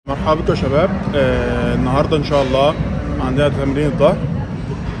مرحبا بكم يا شباب. النهارده ان شاء الله عندنا تمرين الظهر،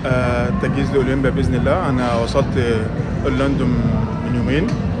 تجهيز الاولمبيا باذن الله. انا وصلت لندن من يومين،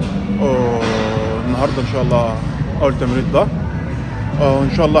 والنهارده ان شاء الله اول تمرين ظهر. وان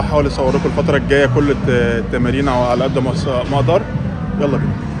شاء الله هحاول اصور لكم الفتره الجايه كل التمارين على قد ما اقدر. يلا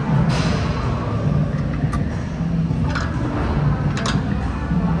بينا.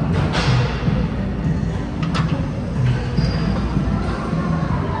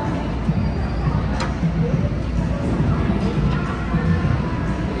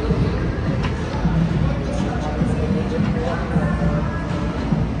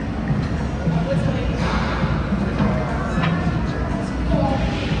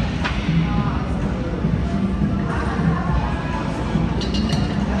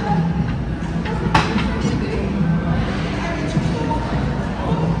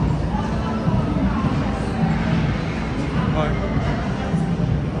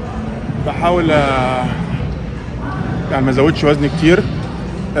 بحاول يعني ما ازودش وزن كتير.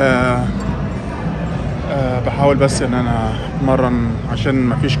 بحاول بس ان انا اتمرن عشان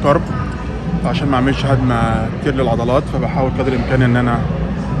ما فيش كارب، عشان ما اعملش هدمه كتير للعضلات. فبحاول قدر الامكان ان انا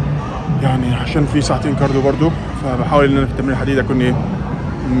يعني عشان في ساعتين كارديو برضو، فبحاول ان انا في التمرين الحديد اكون ايه،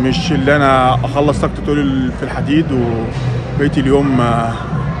 مش اللي انا اخلص طاقتي طول في الحديد وبقيت اليوم ما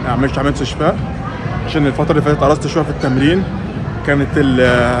اعملش عمليه استشفاء. عشان الفتره اللي فاتت قرصت شويه في التمرين، كانت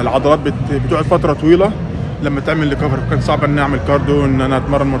العضلات بتقعد فتره طويله لما تعمل ريكفري، فكان صعب ان انا اعمل كارديو، ان انا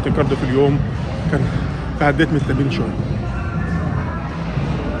اتمرن مرتين كارديو في اليوم. كان فهديت من التمرين شويه.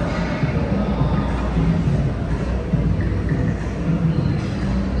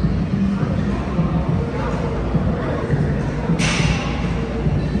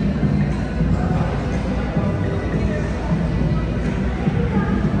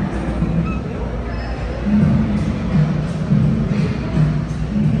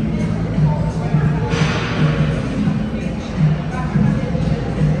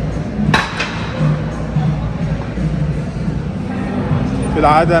 في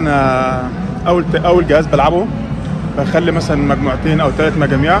العاده انا اول جهاز بلعبه بخلي مثلا مجموعتين او 3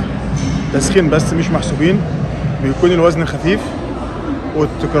 مجاميع تسخين بس مش محسوبين، بيكون الوزن خفيف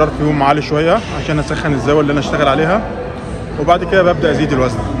والتكرار فيهم عالي شويه عشان اسخن الزاويه اللي انا اشتغل عليها. وبعد كده ببدا ازيد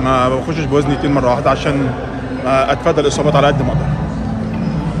الوزن، ما بخشش بوزن كتير مره واحده عشان اتفادى الاصابات على قد ما اقدر.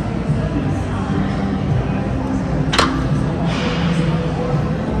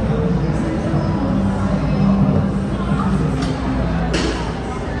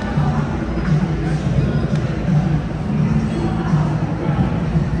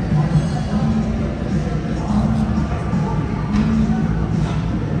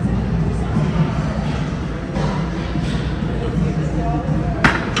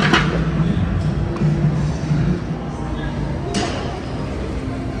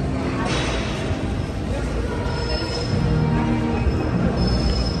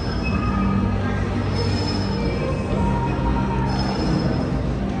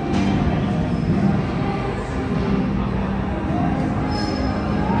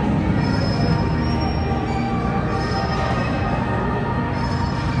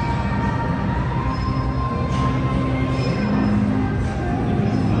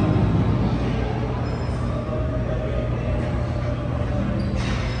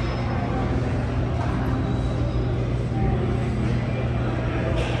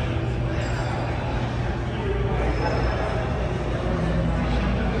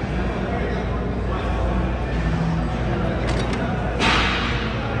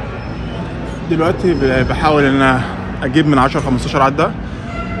 دلوقتي بحاول ان انا اجيب من 10 15 عده،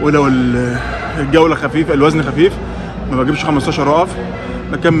 ولو الجوله خفيف الوزن خفيف ما بجيبش 15 واقف،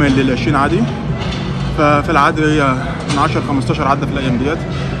 بكمل لل 20 عادي. ففي العاده هي من 10 15 عده في الايام ديت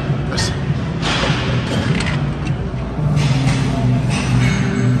بس.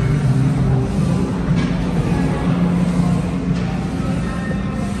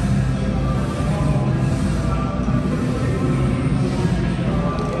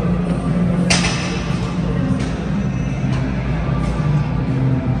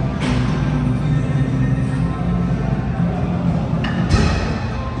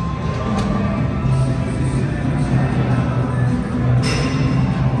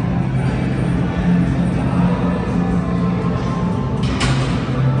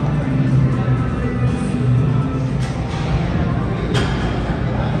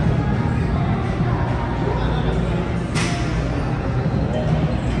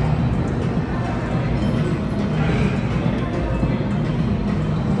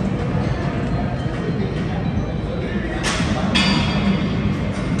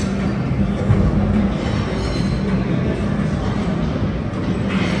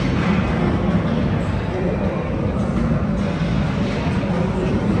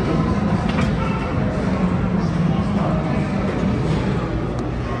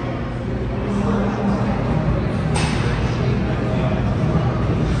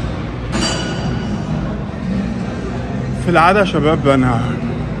 في العاده يا شباب انا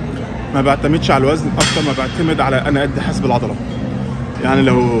ما بعتمدش على الوزن اكتر ما بعتمد على انا قد حسب العضله. يعني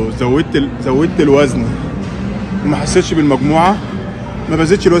لو زودت الوزن وما حسيتش بالمجموعه ما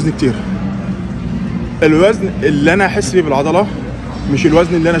بزيدش الوزن كتير. الوزن اللي انا احس بيه بالعضله مش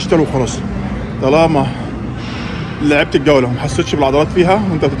الوزن اللي انا اشتغله وخلاص. طالما لعبت الجوله وما حسيتش بالعضلات فيها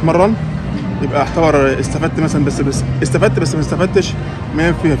وانت بتتمرن يبقى اعتبر استفدت مثلا، بس استفدت بس ما استفدتش 100%.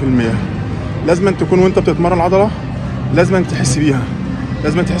 لازم تكون وانت بتتمرن العضله لازم تحس بيها،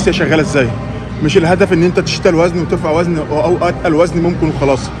 لازم تحس هي شغاله ازاي. مش الهدف ان انت تشتغل وزن وترفع وزن او اتقل وزن ممكن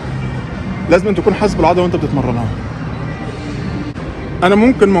وخلاص. لازم تكون حاسس بالعضله وانت بتتمرنها. انا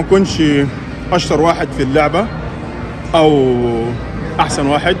ممكن ما اكونش اشطر واحد في اللعبه او احسن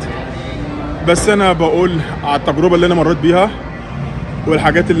واحد، بس انا بقول على التجربه اللي انا مريت بيها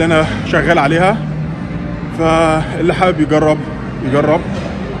والحاجات اللي انا شغال عليها. فاللي حابب يجرب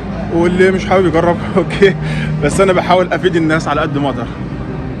واللي مش حابب يجرب اوكي، بس انا بحاول افيد الناس على قد ما اقدر.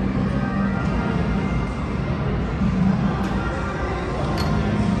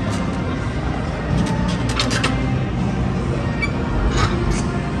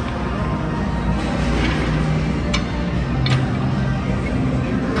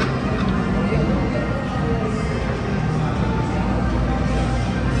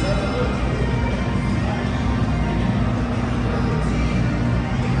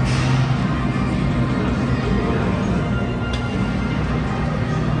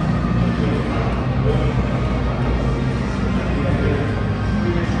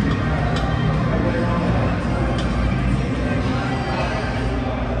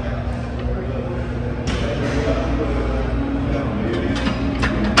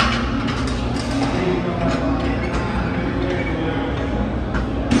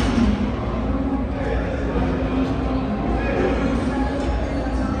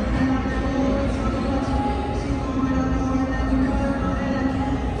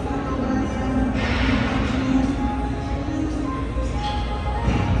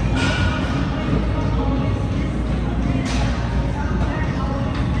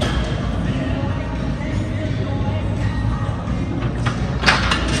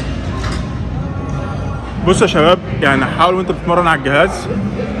 بص يا شباب، يعني حاول وانت بتتمرن على الجهاز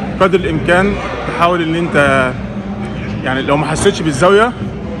قدر الامكان تحاول ان انت يعني لو ما حسيتش بالزاويه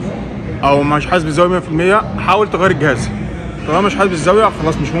او مش حاسس بالزاويه 100% حاول تغير الجهاز. طالما مش حاسس بالزاويه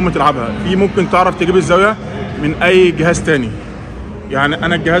خلاص مش مهم تلعبها. في ممكن تعرف تجيب الزاويه من اي جهاز تاني. يعني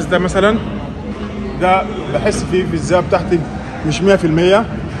انا الجهاز ده مثلا ده بحس فيه في الزاويه بتاعتي مش 100%،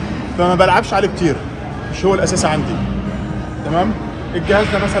 فما بلعبش عليه كتير، مش هو الاساسي عندي. تمام. الجهاز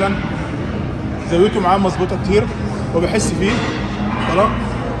ده مثلا زاويته معاه مظبوطه كتير وبحس فيه خلاص،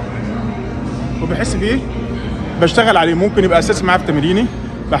 بشتغل عليه. ممكن يبقى اساسي معايا في تمريني،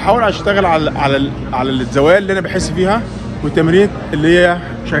 بحاول اشتغل على الزوايا اللي انا بحس فيها والتمرين اللي هي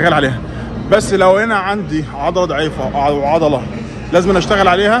شغال عليها. بس لو انا عندي عضله ضعيفه او عضله لازم اشتغل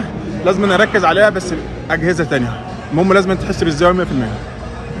عليها، لازم اركز عليها بس اجهزه تانية. المهم لازم تحس بالزاويه 100%.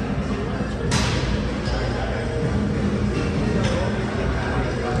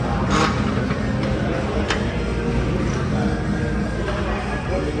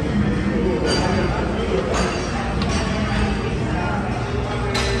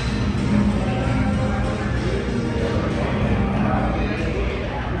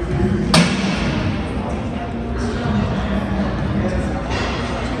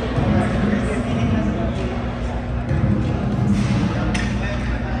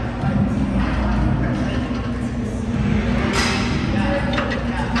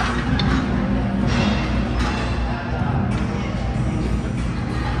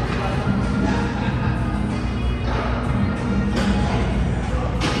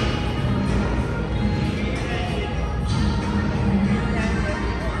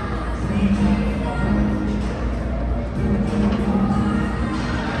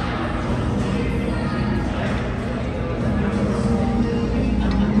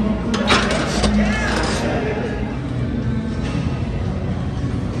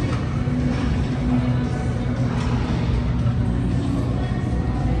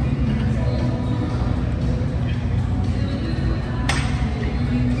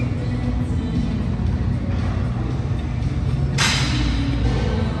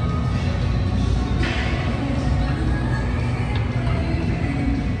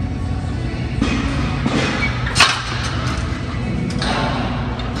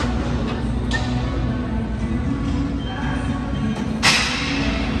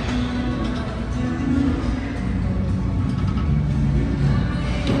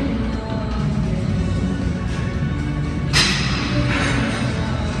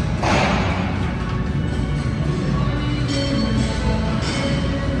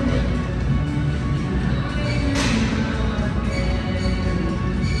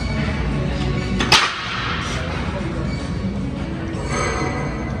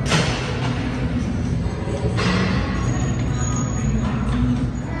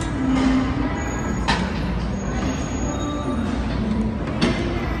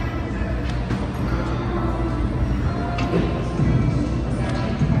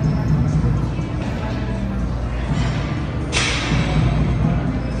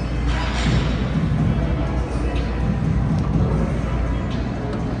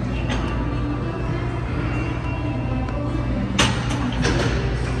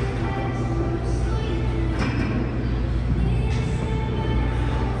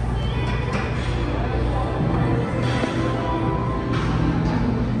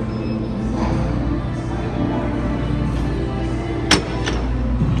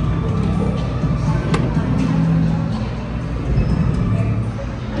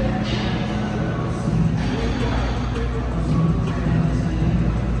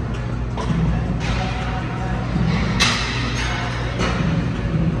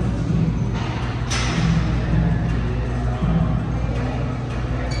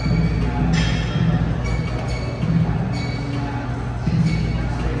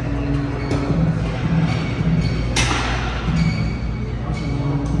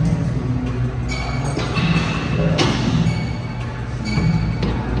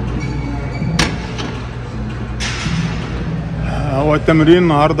 هو التمرين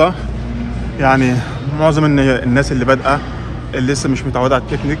النهارده يعني معظم الناس اللي بادئه اللي لسه مش متعوده على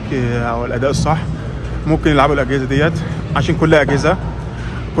التكنيك او الاداء الصح ممكن يلعبوا الاجهزه ديت، عشان كلها اجهزه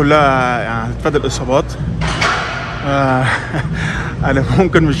كلها يعني هتتفادى الاصابات. انا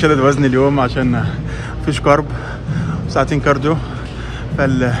ممكن مش شادد وزني اليوم عشان مفيش كارب، ساعتين كارديو،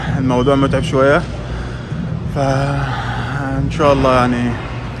 فالموضوع متعب شويه، فان شاء الله يعني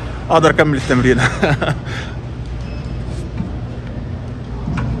اقدر اكمل التمرين.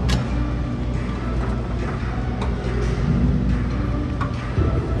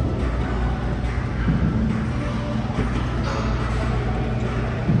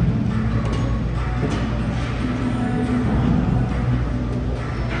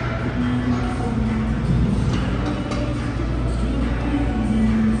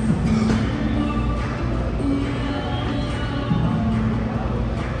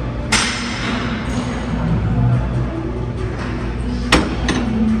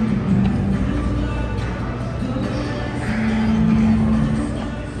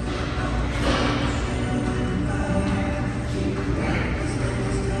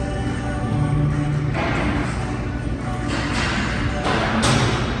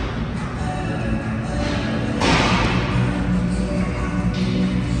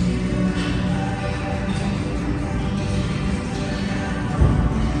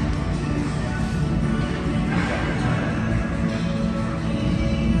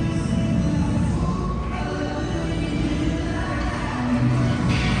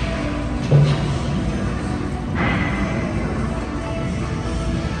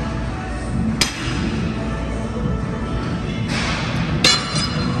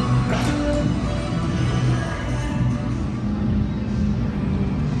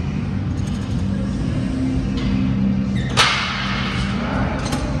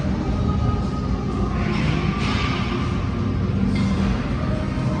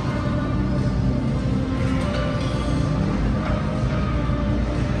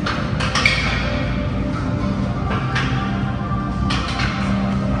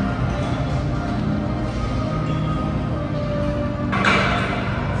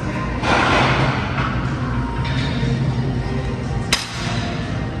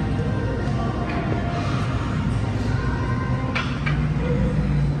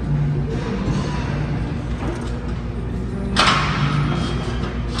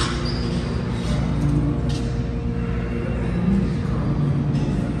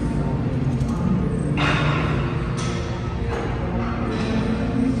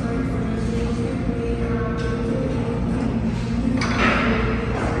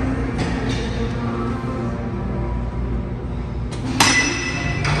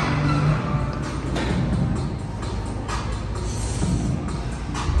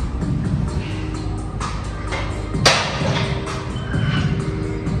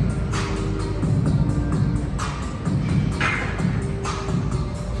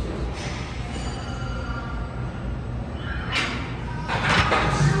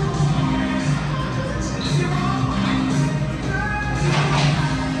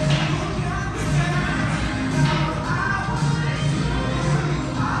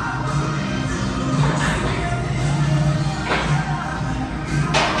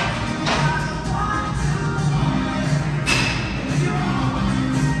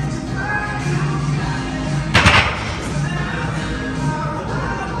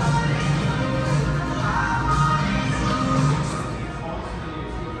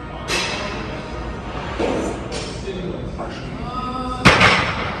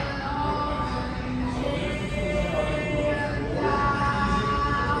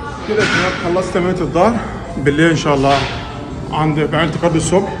 كده يا شباب خلصت تمرينة الظهر. بالليل ان شاء الله عندي عملت كارديو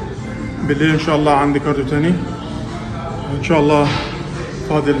الصبح، بالليل ان شاء الله عندي كارديو تاني ان شاء الله.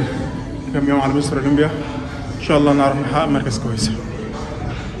 فاضل كم يوم على مستر الاولمبيا، ان شاء الله نعرف نحقق مركز كويس.